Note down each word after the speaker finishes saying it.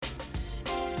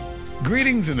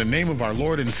Greetings in the name of our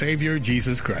Lord and Savior,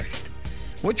 Jesus Christ.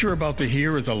 What you're about to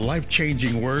hear is a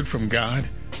life-changing word from God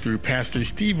through Pastor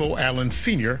Steve O. Allen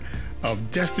Sr.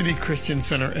 of Destiny Christian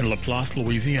Center in Laplace,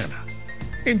 Louisiana.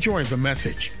 Enjoy the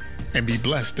message and be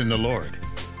blessed in the Lord.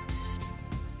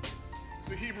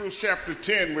 So Hebrews chapter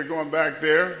 10, we're going back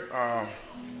there.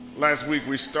 Last week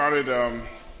we started a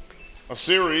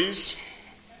series,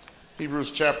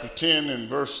 Hebrews chapter 10 and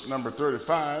verse number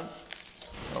 35.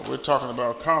 We're talking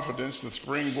about confidence, the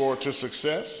springboard to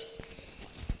success.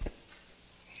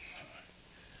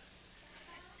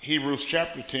 Hebrews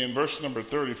chapter 10, verse number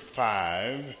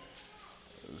 35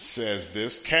 says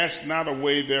this: Cast not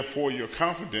away therefore your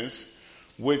confidence,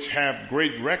 which have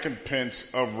great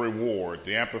recompense of reward.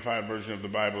 The Amplified Version of the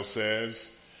Bible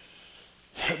says,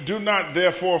 Do not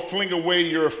therefore fling away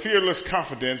your fearless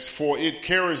confidence, for it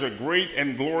carries a great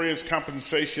and glorious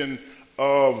compensation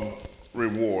of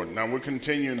reward. Now we're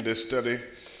continuing this study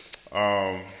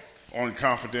on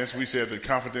confidence. We said that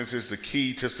confidence is the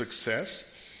key to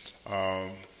success.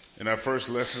 In our first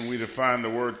lesson, we defined the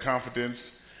word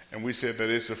confidence, and we said that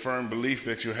it's a firm belief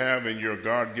that you have in your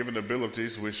God-given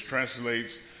abilities, which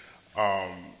translates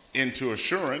into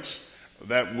assurance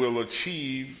that you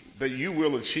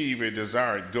will achieve a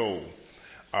desired goal.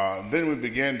 Then we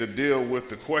began to deal with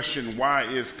the question, why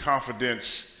is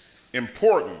confidence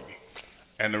important?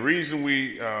 And the reason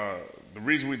we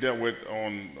dealt with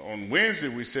on Wednesday,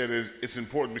 we said it's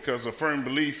important because a firm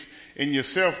belief in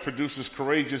yourself produces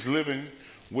courageous living,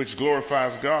 which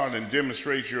glorifies God and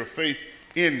demonstrates your faith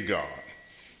in God.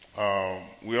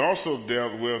 We also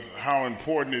dealt with how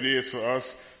important it is for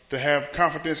us to have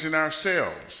confidence in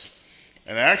ourselves.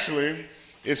 And actually,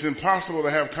 it's impossible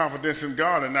to have confidence in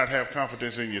God and not have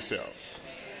confidence in yourself.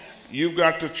 You've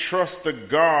got to trust the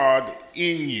God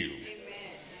in you.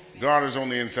 God is on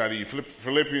the inside of you.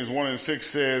 Philippians 1 and 6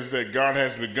 says that God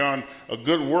has begun a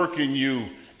good work in you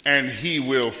and he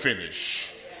will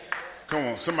finish. Come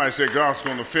on, somebody say God's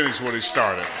going to finish what he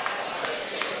started.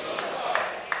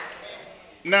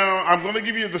 Now, I'm going to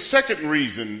give you the second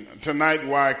reason tonight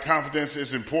why confidence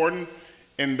is important,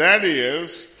 and that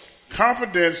is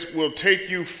confidence will take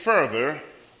you further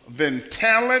than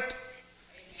talent,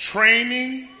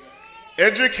 training,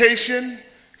 education,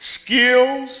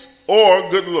 skills, or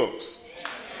good looks.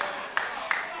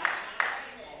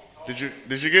 Did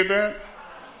you get that?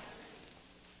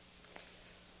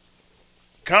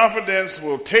 Confidence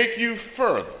will take you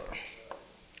further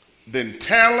than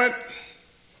talent,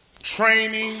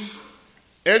 training,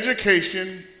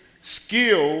 education,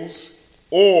 skills,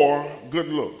 or good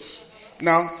looks.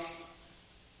 Now,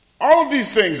 all of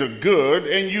these things are good,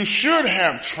 and you should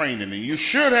have training, and you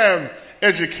should have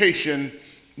education,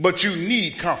 but you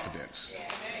need confidence.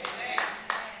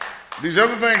 These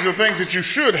other things are things that you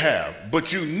should have,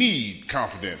 but you need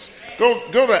confidence. Go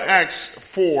to Acts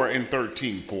 4 and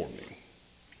 13 for me.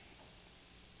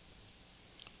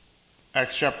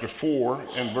 Acts chapter 4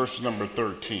 and verse number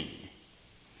 13.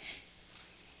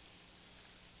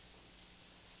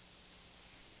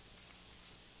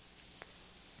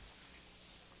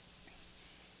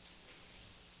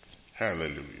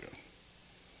 Hallelujah.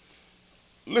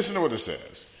 Listen to what it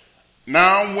says.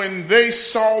 Now, when they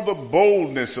saw the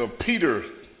boldness of Peter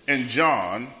and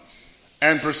John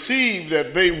and perceived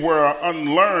that they were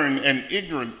unlearned and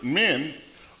ignorant men,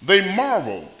 they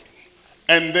marveled,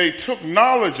 and they took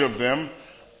knowledge of them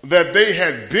that they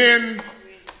had been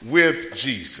with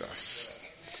Jesus.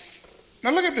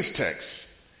 Now, look at this text.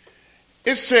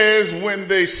 It says, when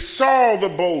they saw the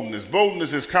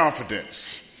boldness is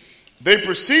confidence, they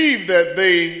perceived that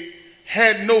they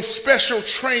had no special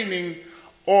training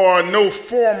or no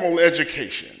formal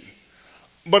education.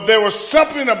 But there was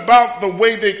something about the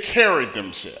way they carried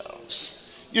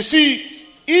themselves. You see,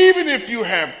 even if you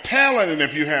have talent and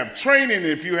if you have training and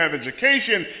if you have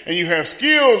education and you have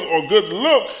skills or good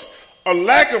looks, a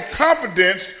lack of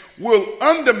confidence will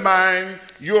undermine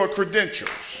your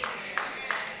credentials.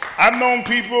 I've known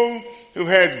people who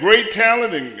had great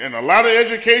talent and a lot of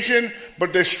education,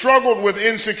 but they struggled with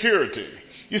insecurity.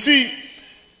 You see,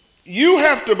 you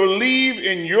have to believe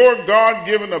in your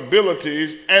God-given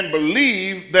abilities and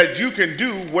believe that you can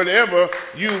do whatever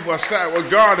what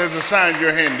God has assigned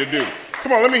your hand to do.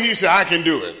 Come on, let me hear you say, I can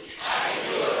do it. I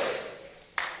can do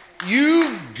it.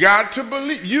 You've got to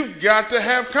believe. You've got to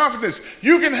have confidence.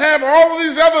 You can have all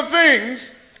these other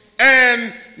things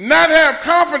and not have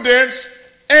confidence,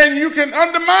 and you can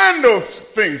undermine those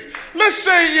things. Let's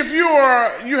say if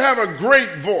you have a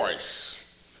great voice,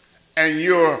 and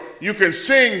you can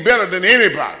sing better than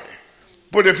anybody.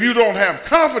 But if you don't have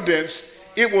confidence,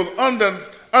 it will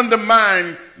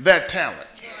undermine that talent.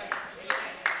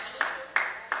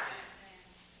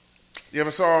 You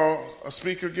ever saw a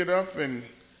speaker get up and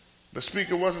the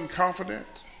speaker wasn't confident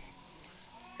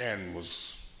and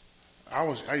I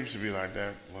used to be like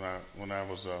that when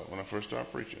I first started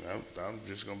preaching. I'm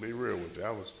just gonna be real with you.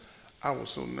 I was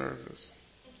so nervous.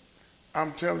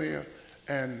 I'm telling you,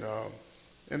 and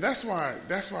that's why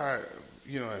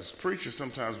as preachers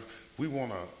sometimes we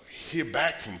want to hear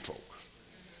back from folk.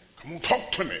 Come on, talk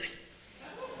to me.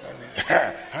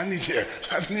 I need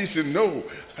to know.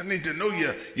 I need to know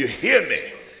you hear me.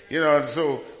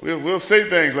 So we'll say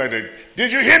things like that.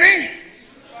 Did you hear me?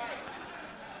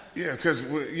 Yeah, because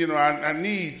we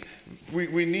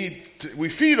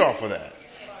feed off of that.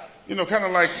 Kind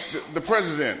of like the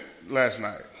president last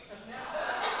night.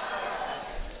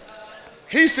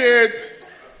 He said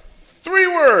 3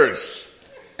 words,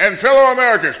 and fellow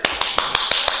Americans.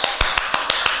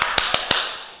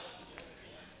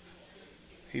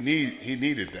 He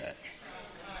needed that.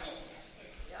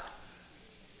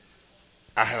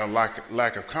 I had a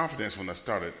lack of confidence when I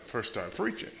first started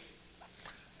preaching.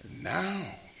 Now,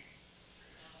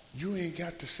 you ain't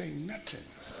got to say nothing.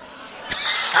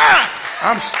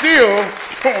 I'm still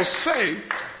going to say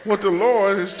what the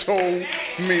Lord has told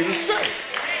me to say.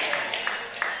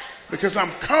 Because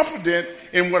I'm confident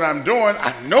in what I'm doing.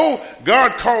 I know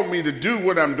God called me to do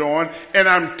what I'm doing, and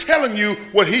I'm telling you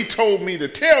what he told me to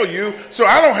tell you, so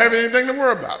I don't have anything to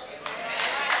worry about.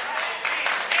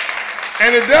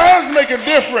 And it does make a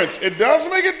difference. It does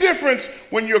make a difference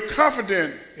when you're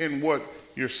confident in what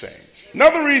you're saying.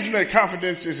 Another reason that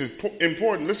confidence is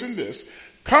important, listen to this.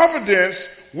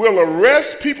 Confidence will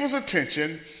arrest people's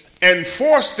attention and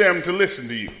force them to listen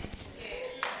to you.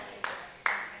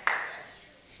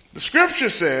 The scripture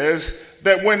says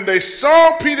that when they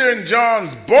saw Peter and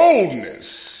John's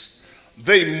boldness,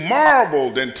 they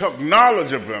marveled and took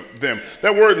knowledge of them.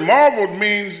 That word marveled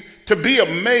means to be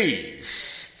amazed.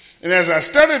 And as I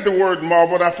studied the word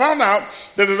marveled, I found out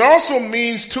that it also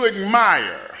means to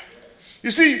admire.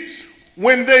 You see,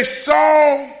 when they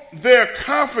saw their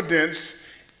confidence,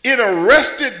 it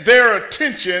arrested their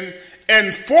attention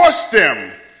and forced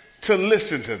them to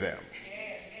listen to them.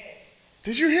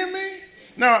 Did you hear me?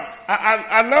 Now,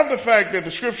 I love the fact that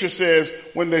the scripture says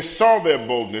when they saw their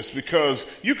boldness, because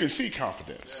you can see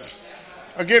confidence.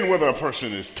 Again, whether a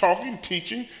person is talking,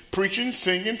 teaching, preaching,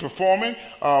 singing, performing,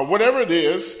 whatever it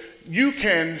is, you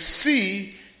can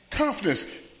see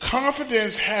confidence.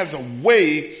 Confidence has a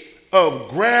way of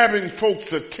grabbing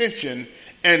folks' attention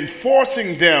and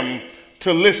forcing them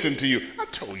to listen to you. I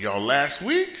told y'all last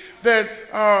week that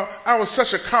I was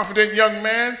such a confident young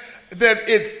man that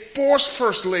it forced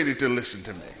First Lady to listen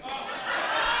to me.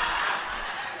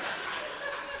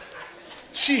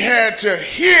 She had to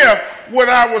hear what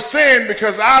I was saying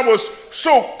because I was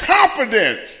so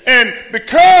confident. And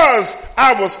because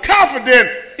I was confident,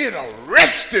 it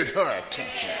arrested her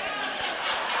attention.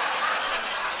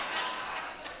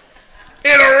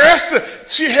 It arrested.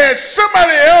 She had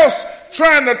somebody else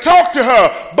trying to talk to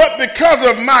her, but because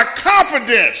of my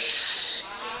confidence,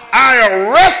 I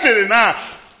arrested and I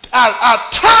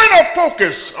turned her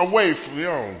focus away from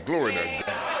glory to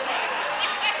God.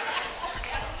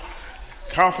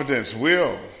 Confidence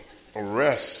will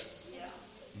arrest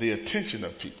the attention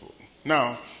of people.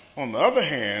 Now, on the other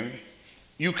hand,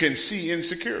 you can see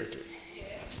insecurity.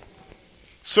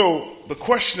 So the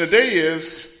question today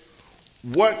is,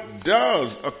 what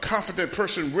does a confident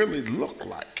person really look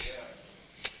like?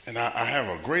 And I have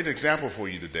a great example for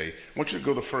you today. I want you to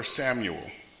go to 1 Samuel.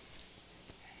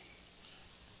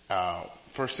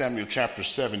 1 Samuel chapter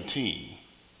 17.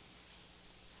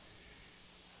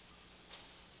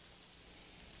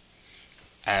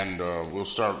 And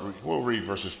we'll read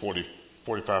verses 40,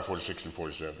 45, 46, and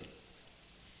 47.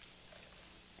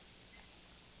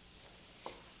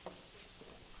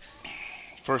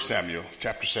 First Samuel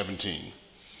chapter 17,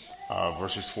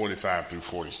 verses 45 through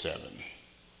 47.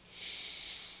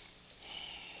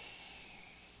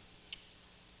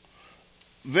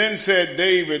 Then said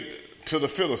David to the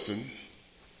Philistine,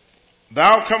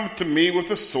 "Thou comest to me with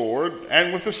a sword,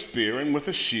 and with a spear, and with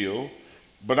a shield,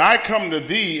 but I come to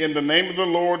thee in the name of the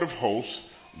Lord of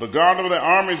hosts, the God of the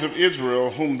armies of Israel,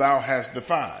 whom thou hast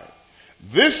defied.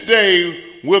 This day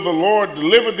will the Lord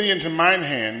deliver thee into mine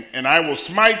hand, and I will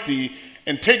smite thee,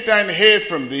 and take thine head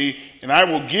from thee, and I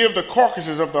will give the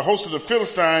carcasses of the host of the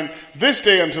Philistine this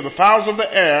day unto the fowls of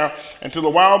the air, and to the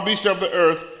wild beasts of the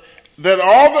earth, that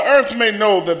all the earth may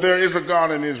know that there is a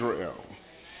God in Israel.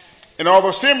 And all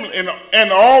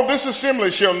this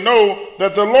assembly shall know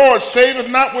that the Lord saveth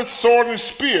not with sword and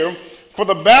spear, for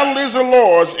the battle is the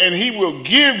Lord's, and he will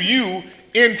give you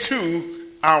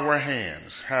into our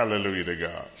hands. Hallelujah to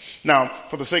God. Now,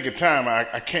 for the sake of time,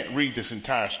 I can't read this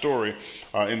entire story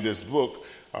in this book,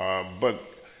 but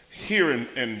here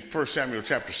in 1 Samuel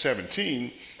chapter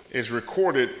 17 is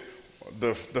recorded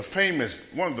one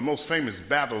of the most famous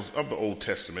battles of the Old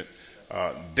Testament.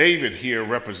 David here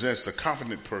represents the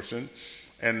confident person,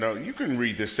 and you can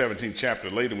read this 17th chapter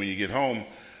later when you get home.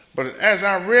 But as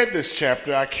I read this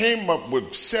chapter, I came up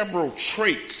with several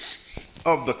traits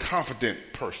of the confident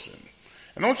person.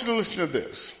 And I want you to listen to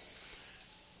this.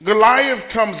 Goliath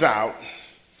comes out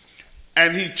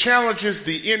and he challenges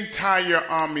the entire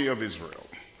army of Israel.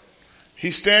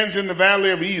 He stands in the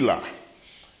valley of Elah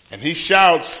and he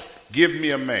shouts, "Give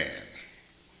me a man."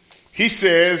 He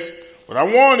says, what I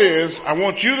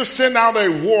want you to send out a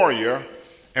warrior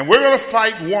and we're going to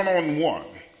fight one-on-one.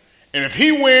 And if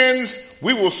he wins,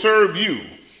 we will serve you.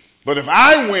 But if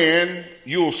I win,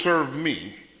 you'll serve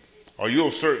me. Or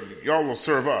y'all will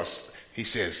serve us. He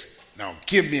says, now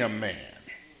give me a man.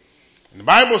 And the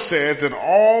Bible says that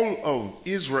all of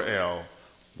Israel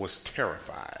was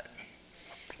terrified.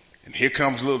 And here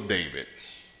comes little David,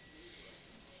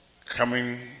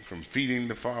 coming from feeding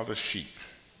the father's sheep.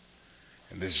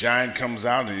 And this giant comes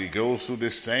out and he goes through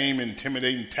this same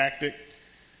intimidating tactic.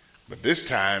 But this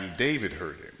time, David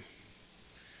heard him.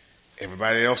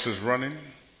 Everybody else is running,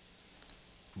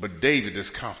 but David is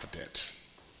confident.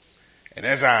 And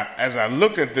as I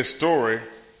look at this story,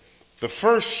 the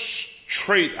first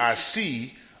trait I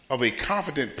see of a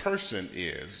confident person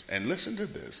is, and listen to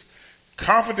this,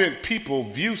 confident people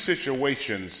view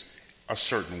situations a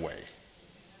certain way.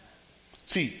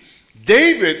 See,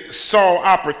 David saw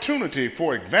opportunity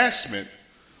for advancement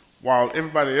while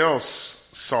everybody else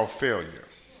saw failure.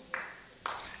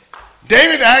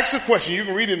 David asks a question. You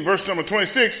can read it in verse number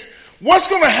 26. What's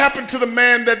going to happen to the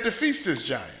man that defeats this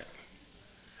giant?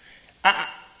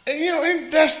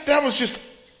 That was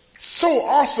just so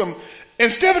awesome.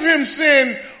 Instead of him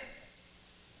saying,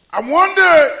 I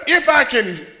wonder if I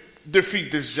can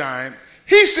defeat this giant,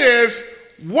 he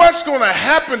says, what's going to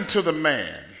happen to the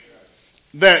man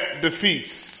that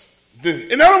defeats this?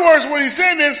 In other words, what he's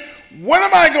saying is, what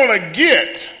am I going to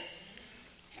get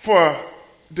for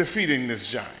defeating this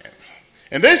giant?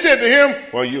 And they said to him,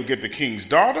 well, you'll get the king's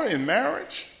daughter in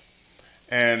marriage,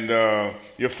 and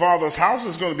your father's house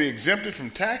is going to be exempted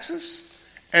from taxes,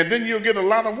 and then you'll get a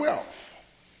lot of wealth.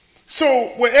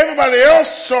 So when everybody else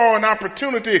saw an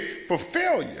opportunity for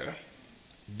failure,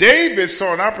 David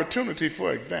saw an opportunity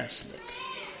for advancement.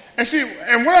 And see,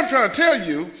 and what I'm trying to tell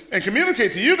you and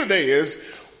communicate to you today is,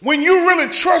 when you really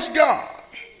trust God,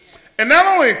 and not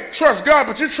only trust God,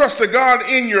 but you trust the God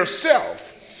in yourself,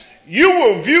 you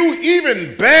will view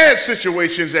even bad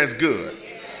situations as good.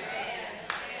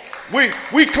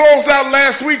 We closed out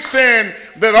last week saying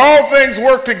that all things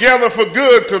work together for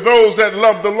good to those that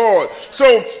love the Lord.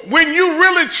 So when you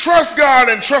really trust God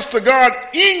and trust the God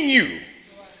in you,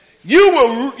 you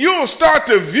will start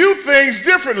to view things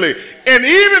differently. And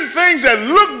even things that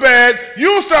look bad,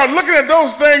 you'll start looking at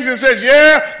those things and say,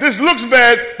 yeah, this looks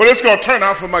bad, but it's going to turn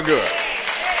out for my good.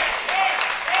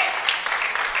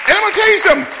 And I'm going to tell you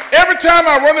something. Every time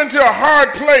I run into a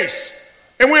hard place,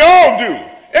 and we all do,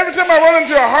 every time I run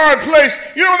into a hard place,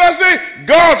 you know what I say?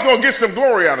 God's going to get some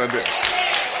glory out of this.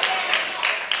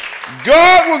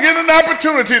 God will get an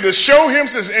opportunity to show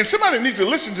himself. And somebody needs to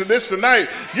listen to this tonight.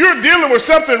 You're dealing with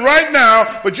something right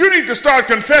now, but you need to start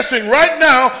confessing right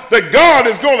now that God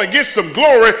is going to get some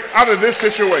glory out of this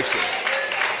situation.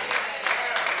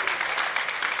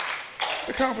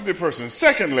 The confident person.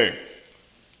 Secondly,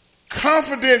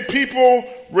 confident people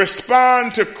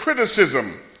respond to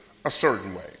criticism a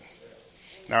certain way.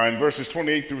 Now in verses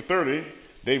 28 through 30,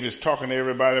 David's talking to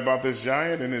everybody about this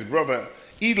giant, and his brother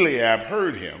Eliab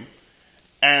heard him,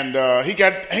 and he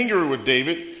got angry with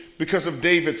David because of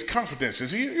David's confidence.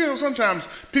 Sometimes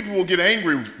people will get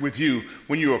angry with you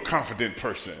when you're a confident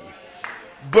person,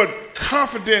 but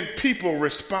confident people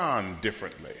respond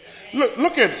differently.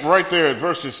 Look at right there at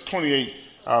verses 28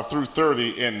 through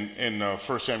 30 in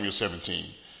 1 Samuel 17.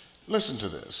 Listen to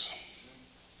this.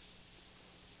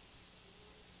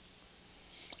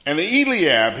 And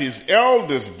Eliab, his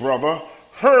eldest brother,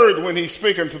 heard when he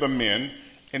spake unto the men,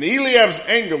 and Eliab's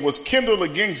anger was kindled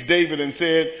against David, and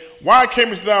said, why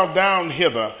camest thou down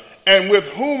hither? And with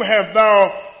whom hast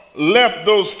thou left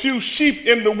those few sheep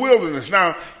in the wilderness?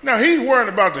 Now he's worried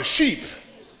about the sheep,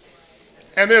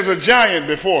 and there's a giant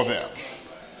before them.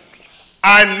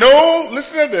 I know,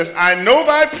 listen to this, I know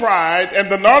thy pride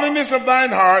and the naughtiness of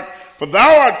thine heart, for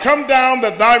thou art come down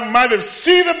that thou mightest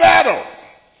see the battle.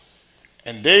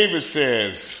 And David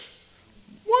says,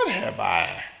 what have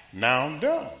I now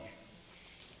done?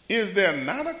 Is there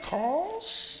not a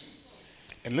cause?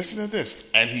 And listen to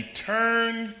this. And he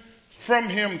turned from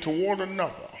him toward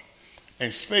another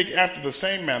and spake after the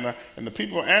same manner, and the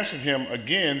people answered him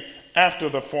again after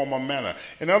the former manner.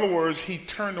 In other words, he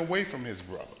turned away from his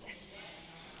brother.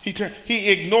 He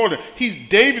ignored it.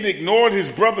 David ignored his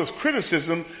brother's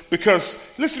criticism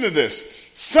because, listen to this,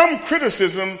 some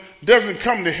criticism doesn't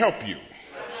come to help you.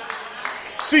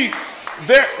 See,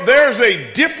 there's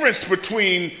a difference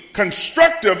between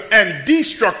constructive and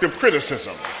destructive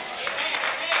criticism.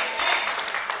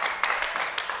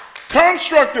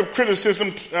 Constructive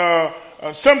criticism,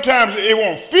 sometimes it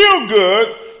won't feel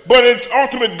good, but its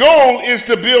ultimate goal is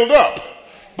to build up.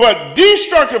 But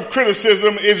destructive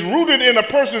criticism is rooted in a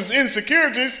person's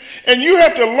insecurities, and you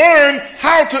have to learn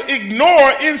how to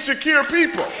ignore insecure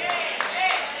people.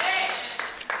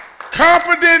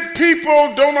 Confident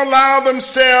people don't allow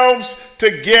themselves to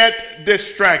get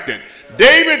distracted.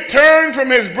 David turned from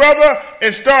his brother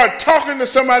and started talking to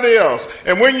somebody else.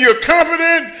 And when you're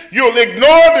confident, you'll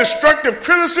ignore destructive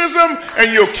criticism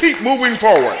and you'll keep moving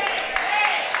forward.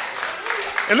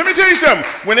 And let me tell you something.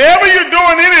 Whenever you're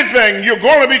doing anything, you're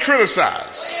going to be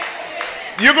criticized.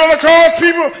 You're going to cause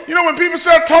people, when people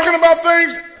start talking about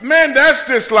things, man, that's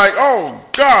just like, oh,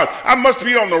 God, I must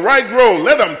be on the right road.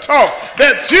 Let them talk.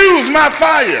 That fuels my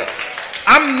fire.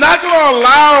 I'm not going to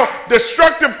allow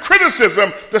destructive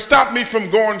criticism to stop me from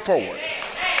going forward.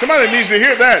 Somebody needs to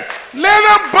hear that. Let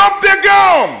them bump their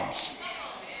gums.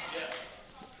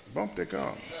 Bump their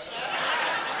gums.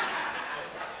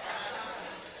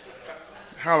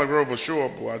 Holly Grove will show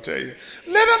up, boy, I tell you.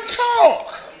 Let them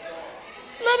talk.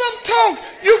 Let them talk.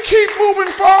 You keep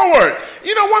moving forward.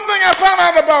 One thing I found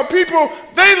out about people,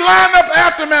 they line up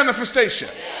after manifestation.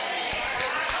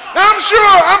 Now, I'm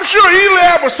sure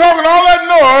Eliab was talking all that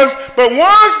noise, but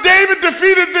once David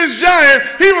defeated this giant,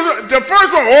 he was the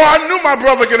first one. Oh, I knew my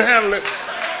brother could handle it.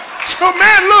 So,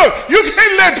 man, look, you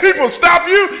can't let people stop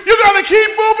you. You got to keep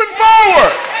moving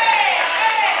forward.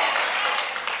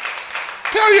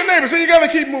 Tell your neighbor, say you got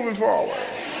to keep moving forward.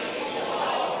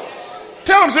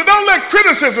 Tell them, say, don't let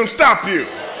criticism stop you.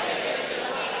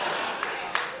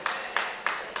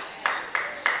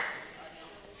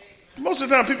 Most of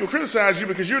the time people criticize you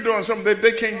because you're doing something that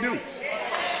they can't do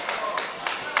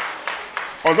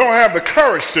or don't have the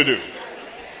courage to do.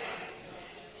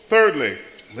 Thirdly,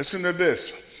 listen to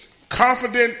this.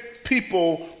 Confident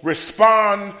people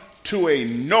respond to a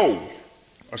no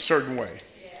a certain way.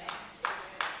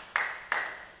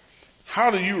 How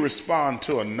do you respond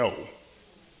to a no?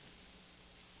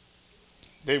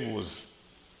 David was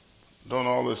doing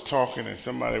all this talking and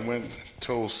somebody went and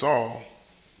told Saul.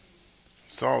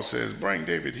 Saul says, bring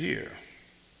David here.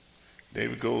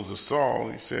 David goes to Saul.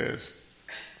 He says,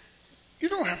 you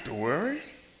don't have to worry.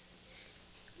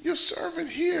 Your servant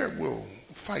here will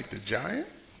fight the giant.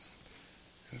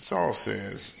 And Saul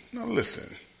says, now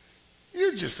listen,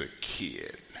 you're just a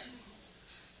kid.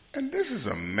 And this is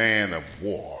a man of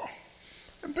war.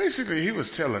 And basically he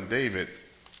was telling David,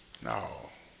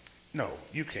 no,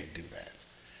 you can't do that.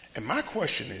 And my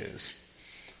question is,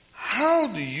 how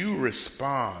do you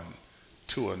respond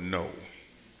to a no?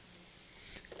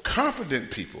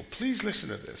 Confident people, please listen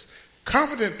to this.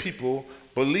 Confident people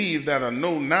believe that a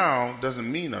no now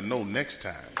doesn't mean a no next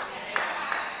time.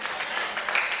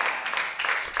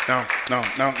 Now,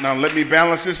 let me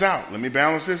balance this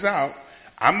out.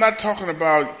 I'm not talking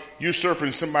about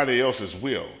usurping somebody else's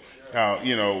will. I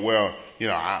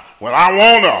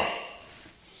want her,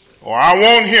 or I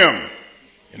want him,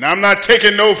 and I'm not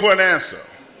taking no for an answer.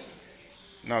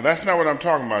 No, that's not what I'm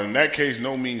talking about. In that case,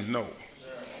 no means no.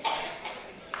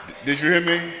 Did you hear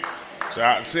me? So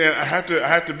I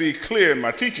have to be clear in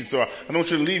my teaching. So I don't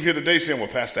want you to leave here today saying, well,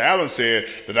 Pastor Allen said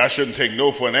that I shouldn't take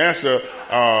no for an answer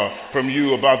from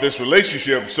you about this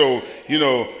relationship. So, you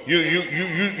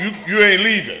ain't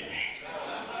leaving.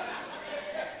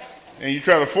 And you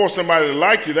try to force somebody to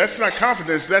like you. That's not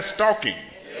confidence. That's stalking.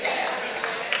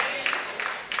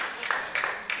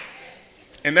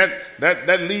 And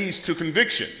that leads to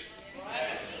conviction.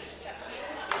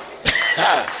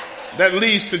 That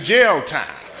leads to jail time.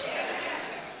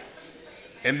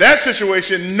 In that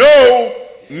situation, no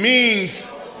means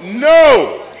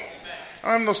no.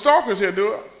 I have no stalkers here,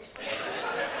 do I?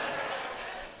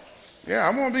 Yeah,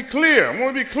 I want to be clear. I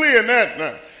want to be clear in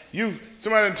that.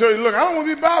 Somebody tell you, look, I don't want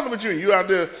to be bothered with you, and you out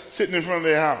there sitting in front of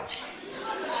their house.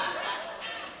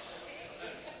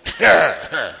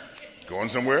 Going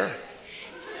somewhere?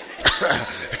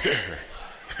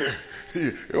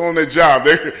 You're on their job.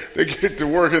 They get to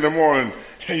work in the morning,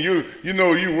 and you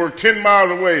work 10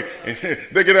 miles away, and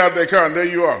they get out their car, and there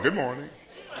you are. Good morning.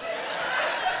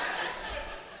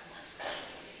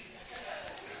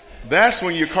 That's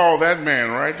when you call that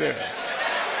man right there.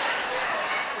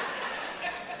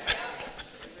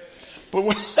 But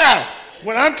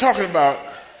what I'm talking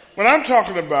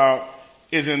about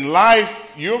is in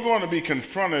life, you're going to be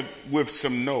confronted with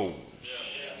some no's.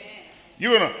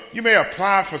 You may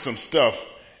apply for some stuff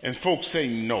and folks say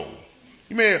no.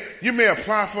 You may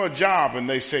apply for a job and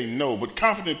they say no, but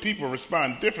confident people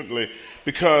respond differently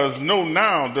because no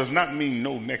now does not mean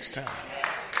no next time.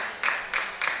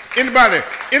 Anybody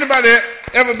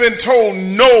ever been told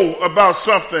no about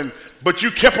something, but you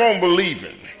kept on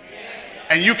believing?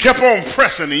 And you kept on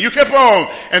pressing, and you kept on,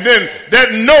 and then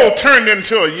that no turned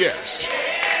into a yes.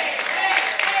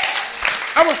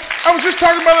 I was just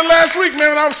talking about it last week, man.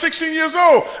 When I was 16 years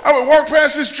old, I would walk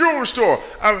past this jewelry store.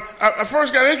 I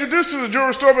first got introduced to the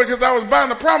jewelry store because I was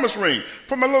buying a promise ring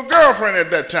for my little girlfriend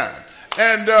at that time.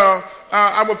 And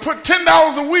I would put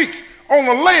 $10 a week on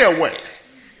a layaway.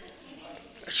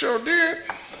 I sure did.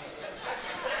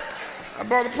 I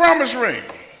bought a promise ring.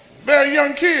 Very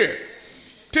young kid.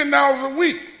 $10 a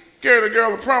week. Gave the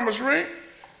girl a promise ring.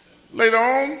 Later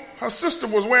on, her sister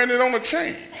was wearing it on a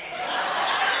chain.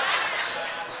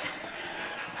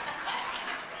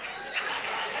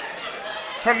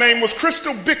 Her name was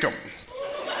Crystal Bickham.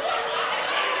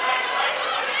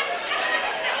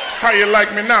 How you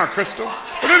like me now, Crystal?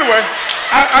 But anyway,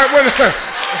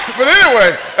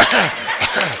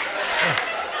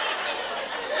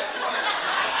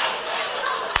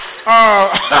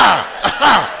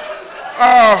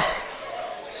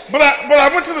 But I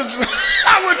went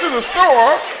to the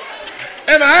store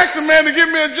and I asked the man to give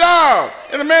me a job.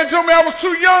 And the man told me I was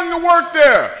too young to work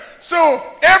there. So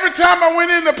every time I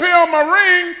went in to pay on my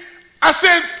ring, I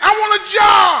said, I want a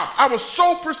job. I was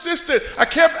so persistent. I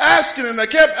kept asking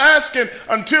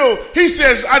until he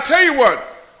says, I tell you what,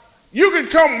 you can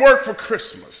come work for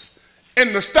Christmas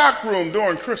in the stock room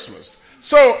during Christmas.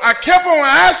 So I kept on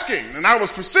asking, and I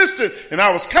was persistent, and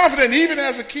I was confident even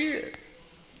as a kid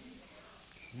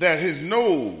that his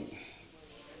no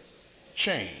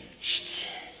changed.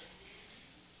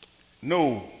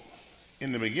 No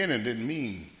in the beginning didn't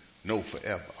mean no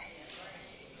forever.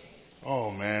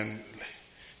 Oh, man.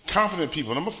 Confident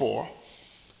people, number 4,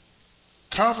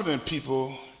 confident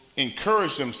people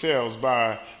encourage themselves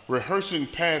by rehearsing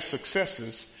past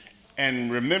successes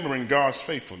and remembering God's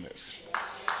faithfulness.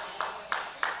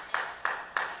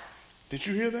 Did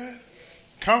you hear that?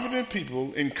 Confident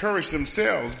people encourage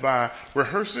themselves by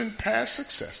rehearsing past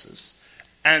successes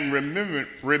and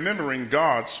remembering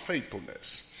God's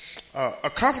faithfulness. A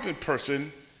confident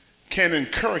person can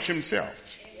encourage himself.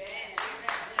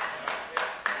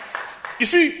 You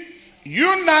see,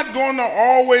 you're not going to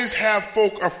always have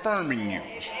folk affirming you.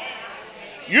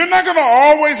 You're not going to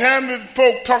always have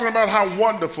folk talking about how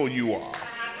wonderful you are.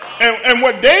 And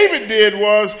what David did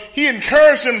was he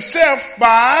encouraged himself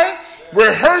by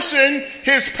rehearsing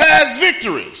his past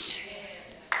victories.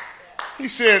 He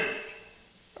said,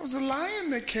 there was a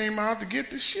lion that came out to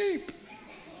get the sheep.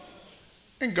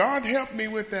 And God helped me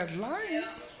with that lion.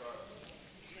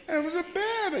 There was a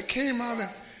bear that came out and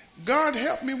God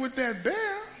helped me with that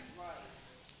bear.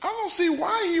 I don't see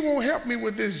why he won't help me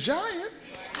with this giant.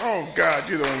 Oh, God,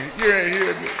 you ain't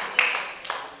hearing me.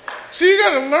 See, you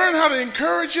got to learn how to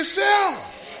encourage yourself.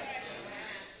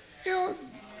 You know,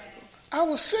 I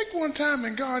was sick one time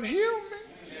and God healed me.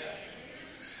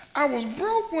 I was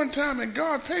broke one time and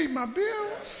God paid my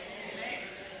bills.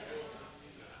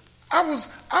 I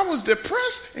was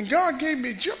depressed and God gave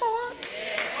me joy.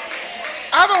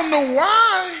 I don't know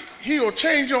why he'll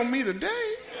change on me today.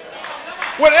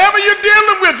 Whatever you're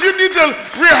dealing with, you need to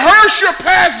rehearse your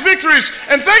past victories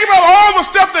and think about all the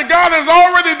stuff that God has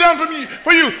already done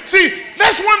for you. See,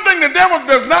 that's one thing the devil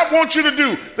does not want you to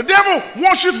do. The devil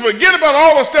wants you to forget about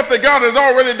all the stuff that God has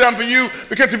already done for you,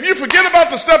 because if you forget about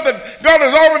the stuff that God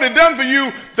has already done for you,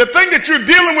 the thing that you're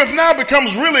dealing with now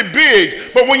becomes really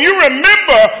big. But when you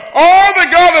remember all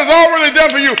that God has already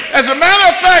done for you, as a matter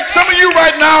of fact, some of you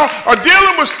right now are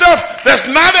dealing with stuff that's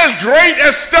not as great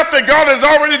as stuff that God has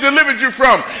already delivered you from.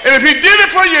 And if he did it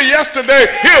for you yesterday,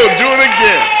 he'll do it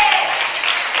again.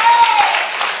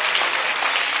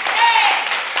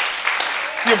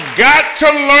 You've got to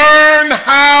learn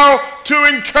how to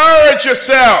encourage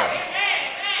yourself.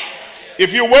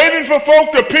 If you're waiting for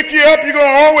folk to pick you up, you're going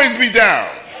to always be down.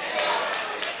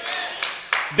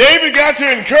 David got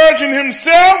to encouraging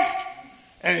himself,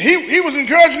 and he was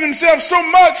encouraging himself so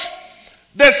much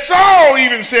that Saul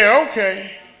even said,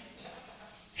 okay.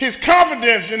 His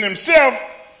confidence in himself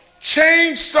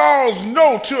changed Saul's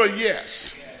no to a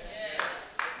yes.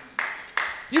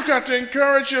 You got to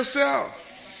encourage yourself.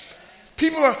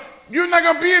 You're not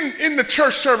going to be in the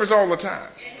church service all the time.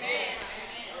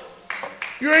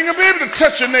 You ain't going to be able to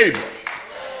touch your neighbor.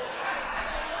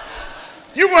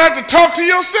 You're going to have to talk to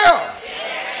yourself.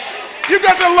 You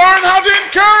got to learn how to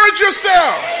encourage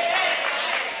yourself.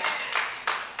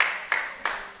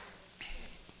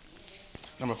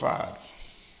 Number 5.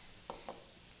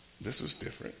 This is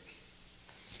different.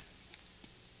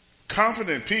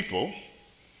 Confident people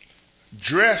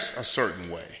dress a certain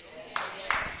way.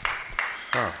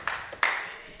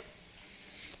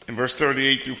 In verse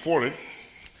 38 through 40,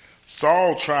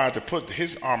 Saul tried to put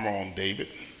his armor on David,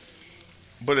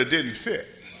 but it didn't fit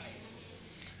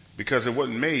because it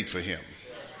wasn't made for him.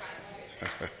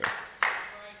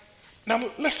 Now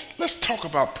let's talk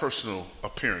about personal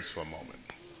appearance for a moment.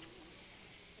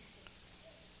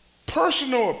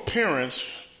 Personal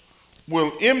appearance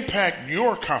will impact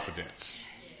your confidence.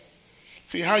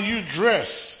 See, how you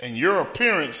dress and your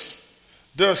appearance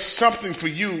does something for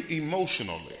you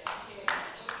emotionally.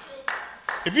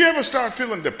 If you ever start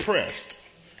feeling depressed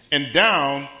and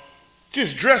down,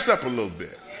 just dress up a little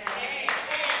bit.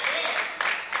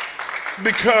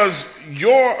 Because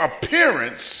your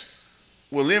appearance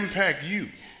will impact you.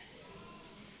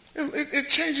 It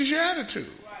changes your attitude.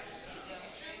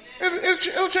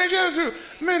 It'll change your attitude.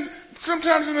 Man,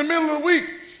 sometimes in the middle of the week,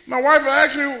 my wife will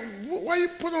ask me, why you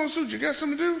put on a suit? You got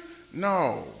something to do?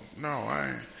 No,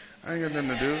 I ain't got nothing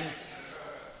to do.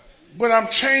 But I'm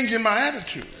changing my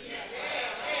attitude.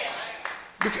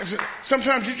 Because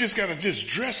sometimes you just got to just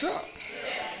dress up.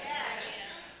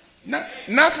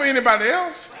 Not for anybody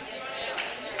else.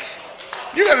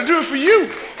 You got to do it for you.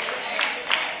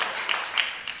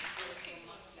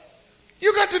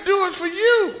 You got to do it for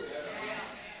you.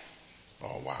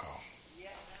 Oh, wow.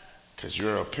 Because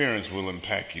your appearance will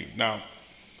impact you. Now,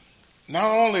 not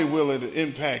only will it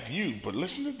impact you, but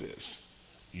listen to this.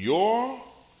 Your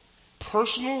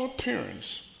personal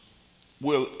appearance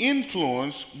will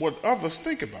influence what others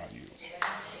think about you.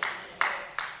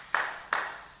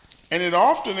 And it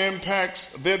often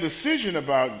impacts their decision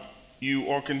about you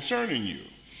or concerning you.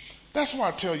 That's why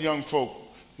I tell young folk,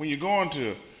 when you're going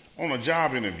on a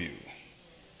job interview,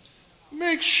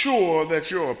 make sure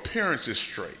that your appearance is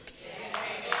straight.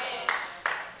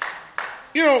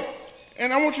 You know,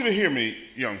 and I want you to hear me,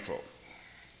 young folk.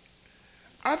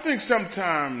 I think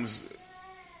sometimes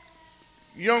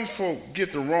young folk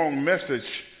get the wrong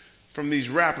message from these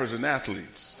rappers and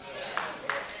athletes.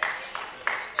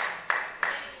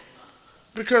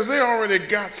 Because they already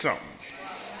got something.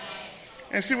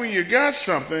 And see, when you got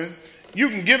something, you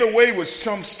can get away with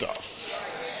some stuff.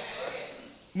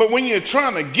 But when you're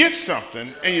trying to get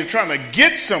something and you're trying to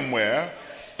get somewhere,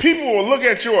 people will look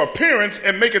at your appearance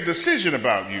and make a decision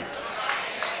about you.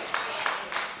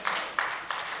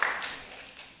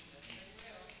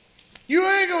 You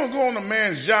ain't going to go on a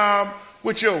man's job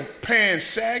with your pants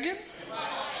sagging.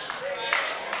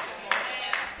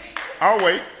 I'll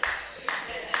wait.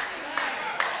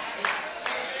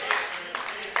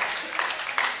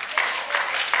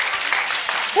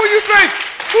 Who you think?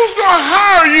 Who's going to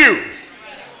hire you?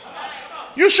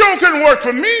 You sure couldn't work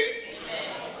for me.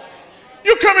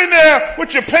 You come in there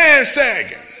with your pants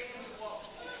sagging.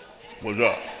 What's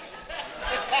up?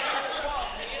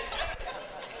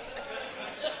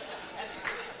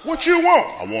 What you want?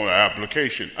 I want an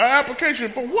application. An application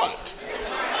for what?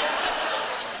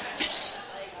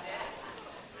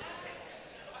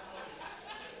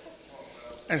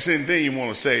 And then you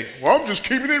want to say, well, I'm just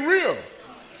keeping it real.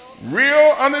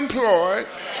 Real unemployed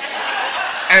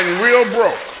and real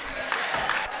broke.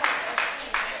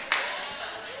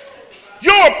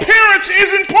 Your appearance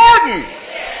is important.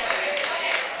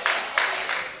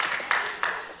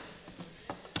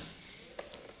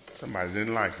 Somebody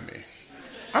didn't like me.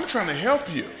 I'm trying to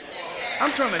help you.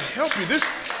 I'm trying to help you.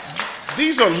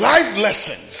 These are life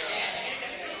lessons.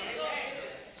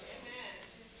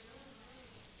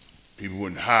 People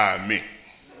wouldn't hire me.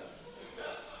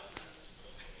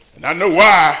 And I know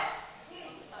why.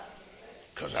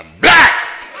 Because I'm black.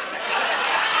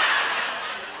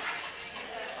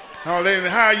 No, they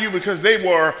didn't hire you because they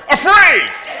were afraid.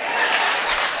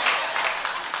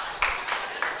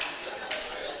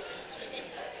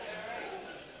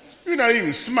 You're not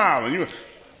even smiling.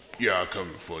 I'm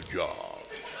coming for a job.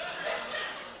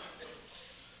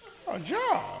 A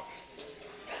job?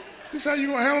 This how you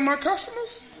going to handle my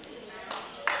customers?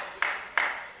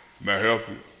 May I help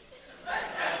you?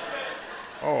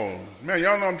 Oh, man,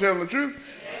 y'all know I'm telling the truth?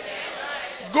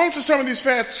 Go to some of these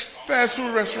fast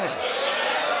food restaurants.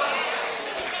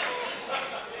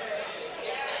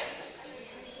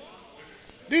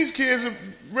 These kids are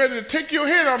ready to take your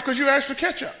head off because you asked for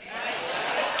ketchup.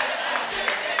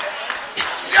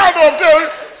 Y'all know I'm telling you.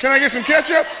 Can I get some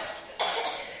ketchup?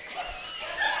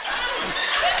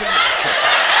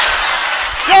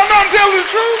 know I'm telling the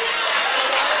truth.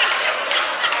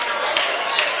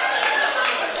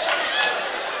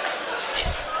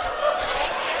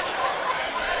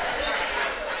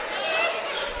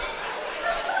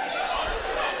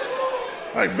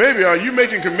 Like, baby, are you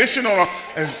making commission on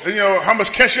how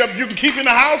much ketchup you can keep in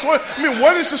the house?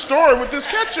 What is the story with this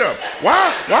ketchup?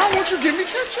 Why won't you give me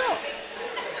ketchup?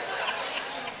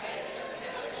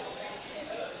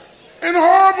 And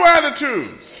horrible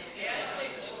attitudes.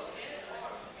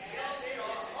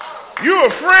 You're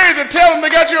afraid to tell them they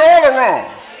got your order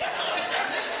wrong.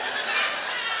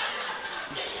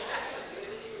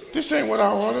 This ain't what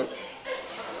I ordered.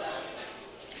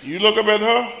 You look up at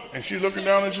her, and she's looking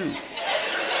down at you.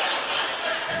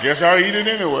 Guess I'll eat it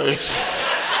anyway.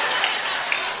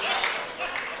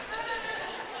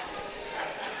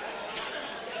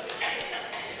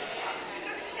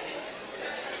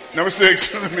 Number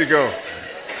 6, let me go.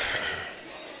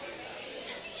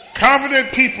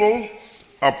 Confident people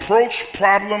approach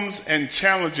problems and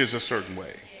challenges a certain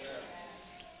way.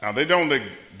 Now, they don't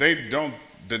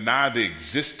deny the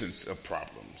existence of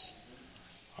problems.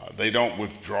 They don't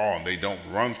withdraw and they don't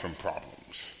run from problems.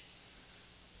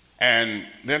 And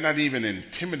they're not even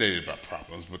intimidated by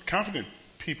problems, but confident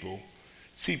people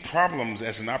see problems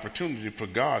as an opportunity for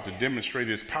God to demonstrate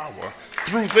his power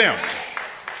through them.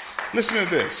 Listen to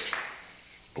this.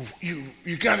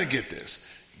 You got to get this.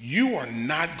 You are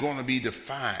not going to be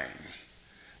defined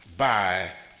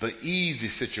by the easy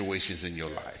situations in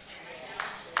your life.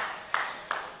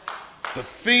 The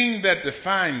thing that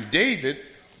defined David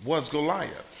was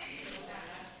Goliath.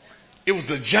 It was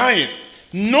the giant.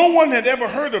 No one had ever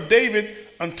heard of David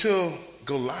until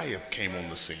Goliath came on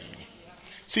the scene.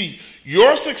 See,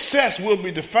 your success will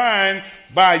be defined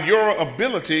by your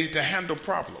ability to handle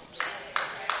problems.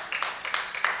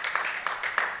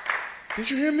 Did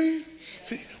you hear me?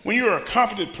 See, when you're a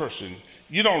confident person,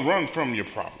 you don't run from your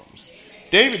problems.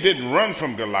 David didn't run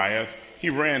from Goliath, he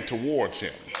ran towards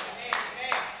him.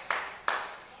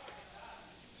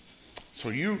 So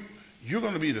you're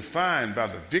going to be defined by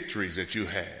the victories that you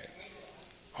had.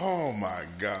 Oh my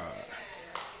God.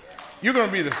 You're going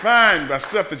to be defined by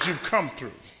stuff that you've come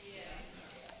through.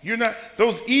 You're not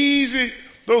those easy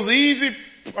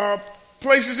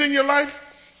places in your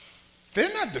life,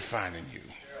 they're not defining you.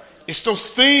 It's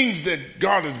those things that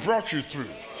God has brought you through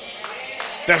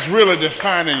that's really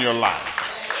defining your life.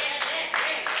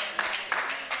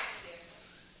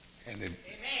 And it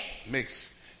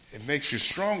makes you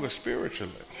stronger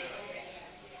spiritually.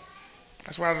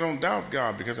 That's why I don't doubt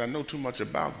God, because I know too much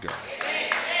about God.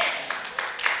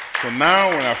 So now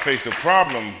when I face a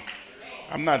problem,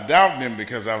 I'm not doubting him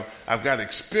because I've got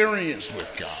experience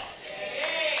with God.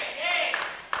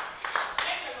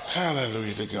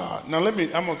 Hallelujah to God. Now I'm going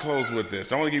to close with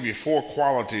this. I want to give you 4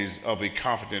 qualities of a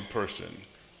confident person,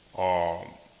 or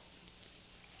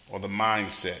the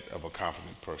mindset of a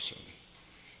confident person.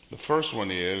 The first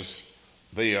one is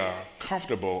they are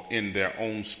comfortable in their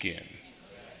own skin.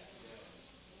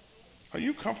 Are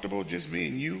you comfortable just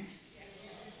being you?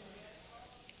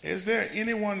 Is there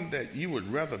anyone that you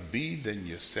would rather be than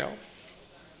yourself?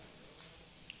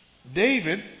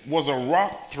 David was a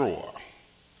rock thrower.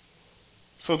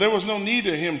 So there was no need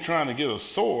of him trying to get a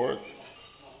sword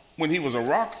when he was a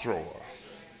rock thrower.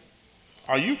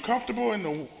 Are you comfortable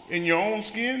in your own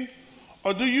skin?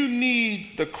 Or do you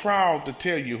need the crowd to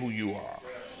tell you who you are?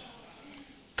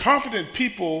 Confident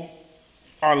people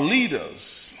are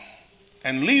leaders.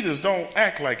 And leaders don't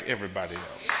act like everybody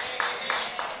else.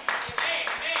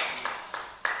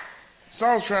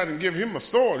 Saul's trying to give him a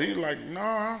sword. He's like, no,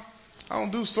 I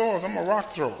don't do swords. I'm a rock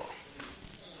thrower.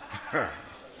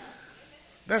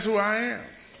 That's who I am.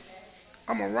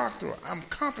 I'm a rock thrower. I'm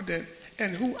confident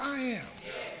in who I am.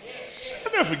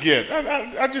 I'll never forget.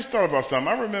 I just thought about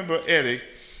something. I remember Eddie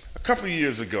a couple of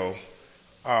years ago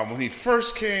when he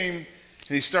first came and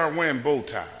he started wearing bow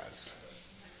ties.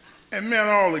 And man,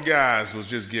 all the guys was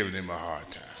just giving him a hard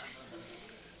time.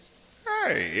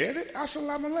 Hey, Eddie,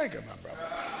 assalamu alaikum, my brother.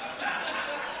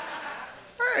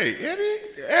 Hey,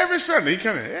 Eddie, every Sunday he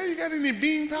come in. Hey, you got any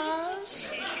bean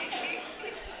pies?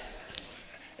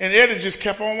 And Eddie just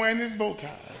kept on wearing his bow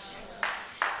ties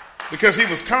because he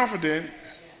was confident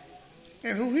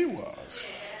in who he was.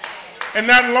 And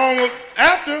not long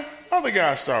after, other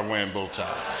guys started wearing bow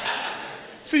ties.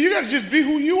 So you got to just be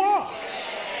who you are.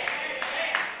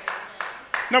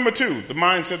 Number 2, the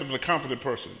mindset of the confident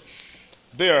person.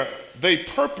 They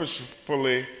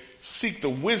purposefully seek the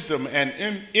wisdom and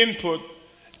input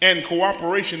and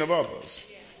cooperation of others.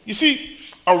 You see,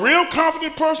 a real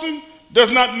confident person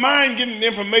does not mind getting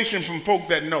information from folk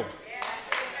that know.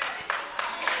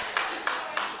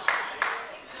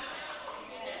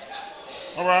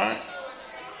 All right.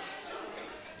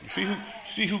 You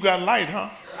see who got light, huh?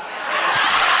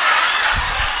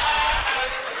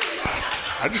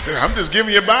 I'm just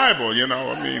giving you a Bible, you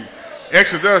know. I mean, in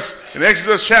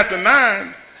Exodus chapter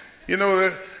 9, you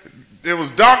know, there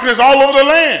was darkness all over the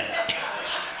land.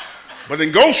 But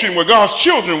in Goshen, where God's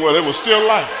children were, there was still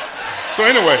light. So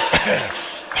anyway,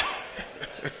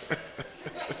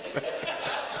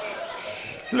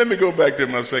 let me go back to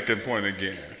my second point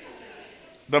again.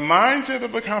 The mindset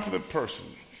of a confident person,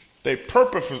 they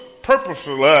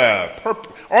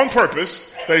on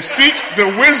purpose, they seek the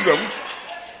wisdom,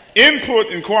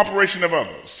 input, and cooperation of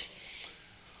others.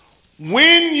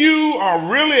 When you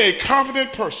are really a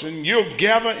confident person, you'll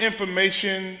gather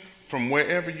information from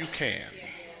wherever you can.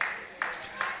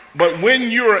 But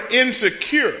when you're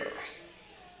insecure,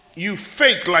 you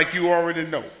fake like you already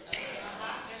know.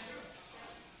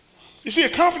 You see, a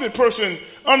confident person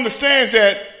understands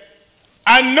that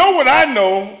I know what I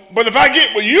know, but if I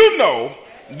get what you know,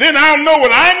 then I'll know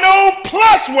what I know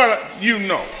plus what you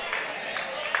know.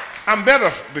 I'm better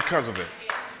because of it.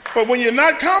 But when you're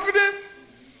not confident,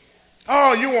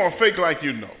 you want to fake like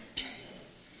you know.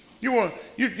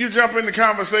 You jump into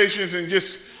conversations and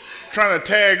just trying to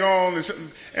tag on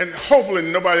and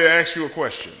hopefully nobody asks you a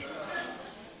question.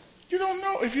 You don't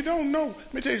know. If you don't know,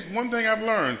 let me tell you one thing I've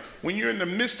learned. When you're in the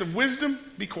midst of wisdom,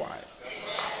 be quiet.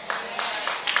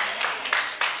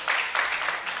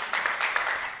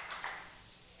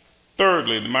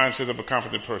 Thirdly, the mindset of a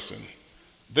confident person.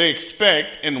 They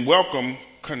expect and welcome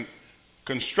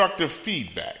constructive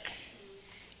feedback.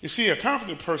 You see, a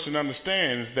confident person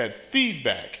understands that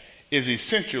feedback is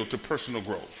essential to personal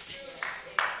growth.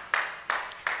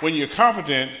 When you're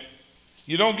confident,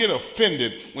 you don't get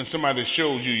offended when somebody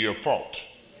shows you your fault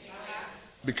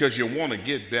because you want to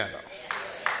get better.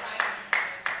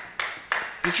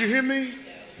 Did you hear me?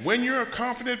 When you're a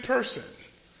confident person,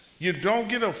 you don't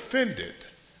get offended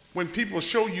when people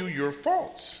show you your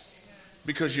faults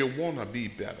because you want to be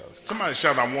better. Somebody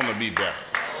shout, I want to be better.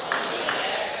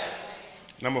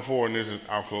 Number 4, and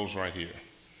I'll close right here.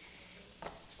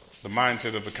 The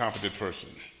mindset of a confident person.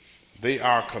 They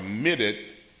are committed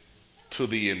to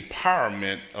the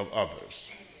empowerment of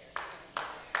others.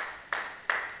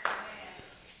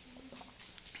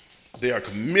 They are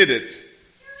committed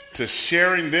to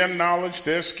sharing their knowledge,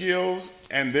 their skills,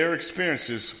 and their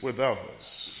experiences with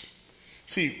others.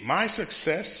 See, my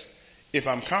success, if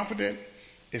I'm confident,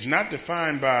 is not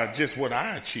defined by just what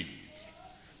I achieve,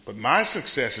 but my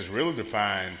success is really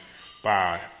defined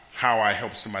by how I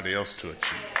help somebody else to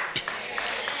achieve.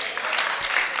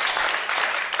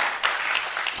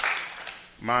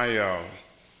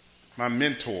 My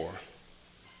mentor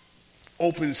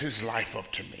opens his life up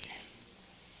to me.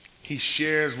 He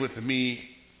shares with me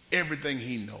everything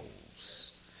he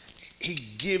knows. He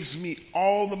gives me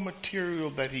all the material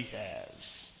that he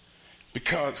has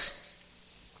because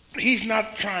he's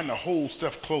not trying to hold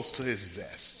stuff close to his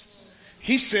vest.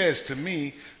 He says to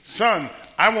me, son,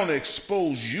 I want to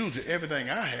expose you to everything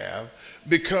I have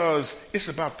because it's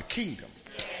about the kingdom.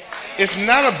 It's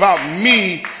not about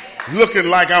me looking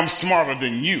like I'm smarter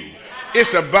than you.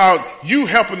 It's about you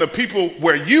helping the people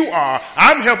where you are.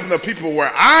 I'm helping the people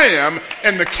where I am,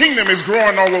 and the kingdom is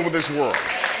growing all over this world.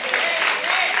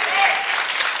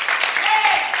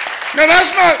 Now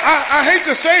that's not, I hate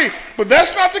to say, but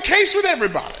that's not the case with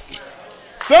everybody.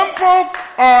 Some folk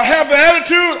have the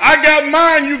attitude, I got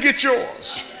mine, you get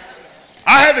yours.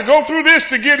 I had to go through this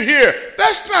to get here.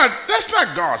 That's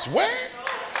not God's way.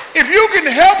 If you can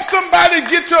help somebody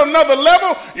get to another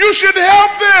level, you should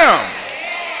help them.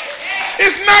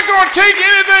 It's not going to take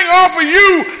anything off of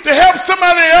you to help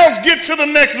somebody else get to the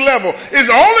next level. It's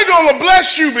only going to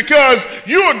bless you because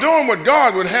you are doing what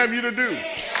God would have you to do.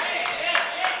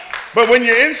 But when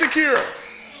you're insecure,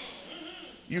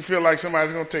 you feel like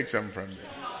somebody's going to take something from you.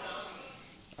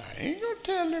 I ain't going to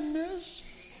tell him this.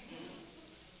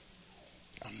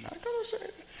 I'm not going to say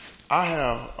it. I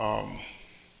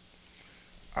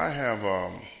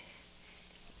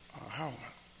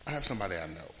have somebody I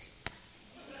know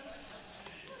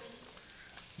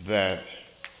that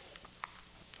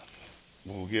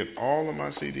will get all of my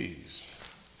CDs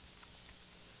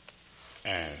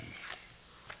and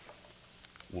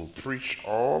will preach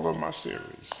all of my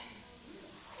series,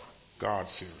 God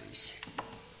series.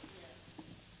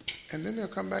 And then they'll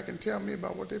come back and tell me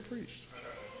about what they preached.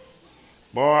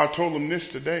 Boy, I told them this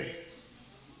today.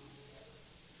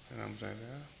 And I'm saying,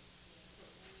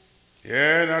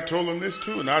 yeah, and I told them this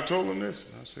too, and I told them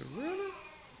this. And I said, really?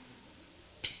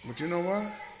 But you know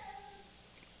what?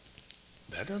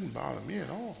 That doesn't bother me at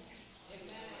all.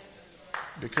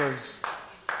 Because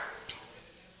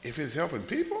if it's helping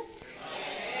people,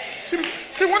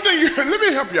 See, one thing, let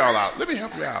me help y'all out. Let me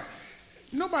help you out.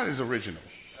 Nobody's original.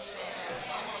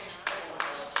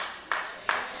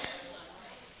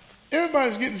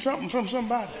 Everybody's getting something from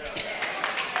somebody.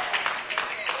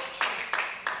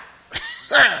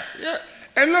 Yeah.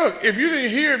 And look, if you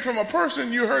didn't hear it from a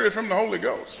person, you heard it from the Holy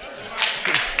Ghost.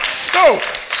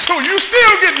 So you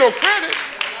still get no credit.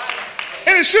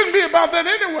 And it shouldn't be about that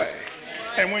anyway.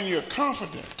 And when you're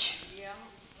confident,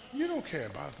 you don't care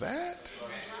about that.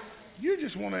 You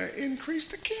just want to increase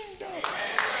the kingdom.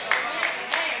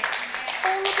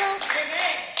 All about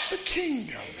the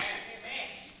kingdom.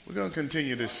 We're going to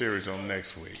continue this series on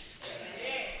next week.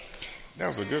 That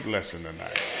was a good lesson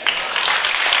tonight.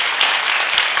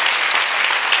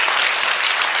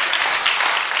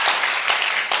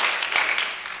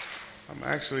 I'm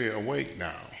actually awake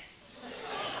now.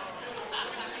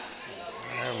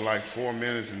 I have like 4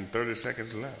 minutes and 30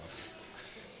 seconds left.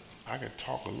 I could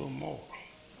talk a little more,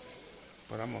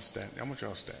 but I'm going to stand. I want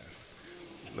y'all to stand.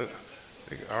 Look,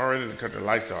 they already cut the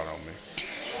lights out on me.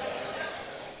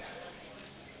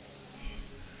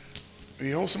 If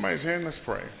you hold somebody's hand, let's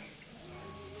pray.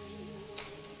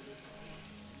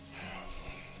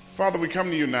 Father, we come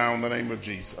to you now in the name of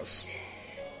Jesus.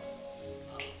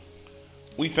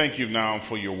 We thank you now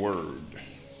for your word.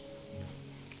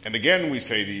 And again, we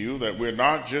say to you that we're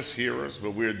not just hearers,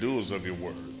 but we're doers of your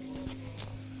word.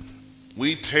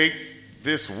 We take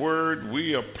this word,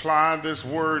 we apply this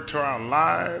word to our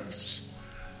lives,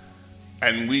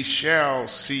 and we shall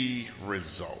see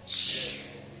results.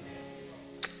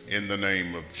 In the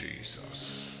name of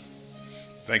Jesus.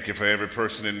 Thank you for every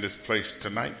person in this place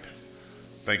tonight.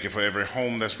 Thank you for every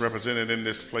home that's represented in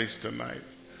this place tonight.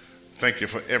 Thank you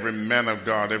for every man of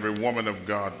God, every woman of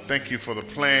God. Thank you for the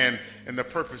plan and the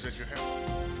purpose that you have.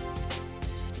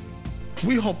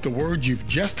 We hope the word you've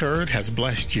just heard has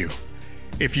blessed you.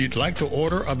 If you'd like to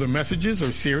order other messages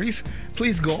or series,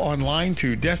 please go online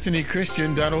to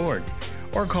destinychristian.org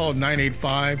or call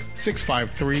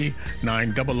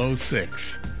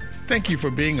 985-653-9006. Thank you for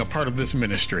being a part of this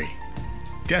ministry.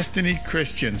 Destiny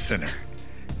Christian Center.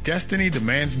 Destiny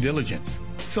demands diligence,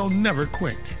 so never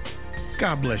quit.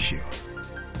 God bless you.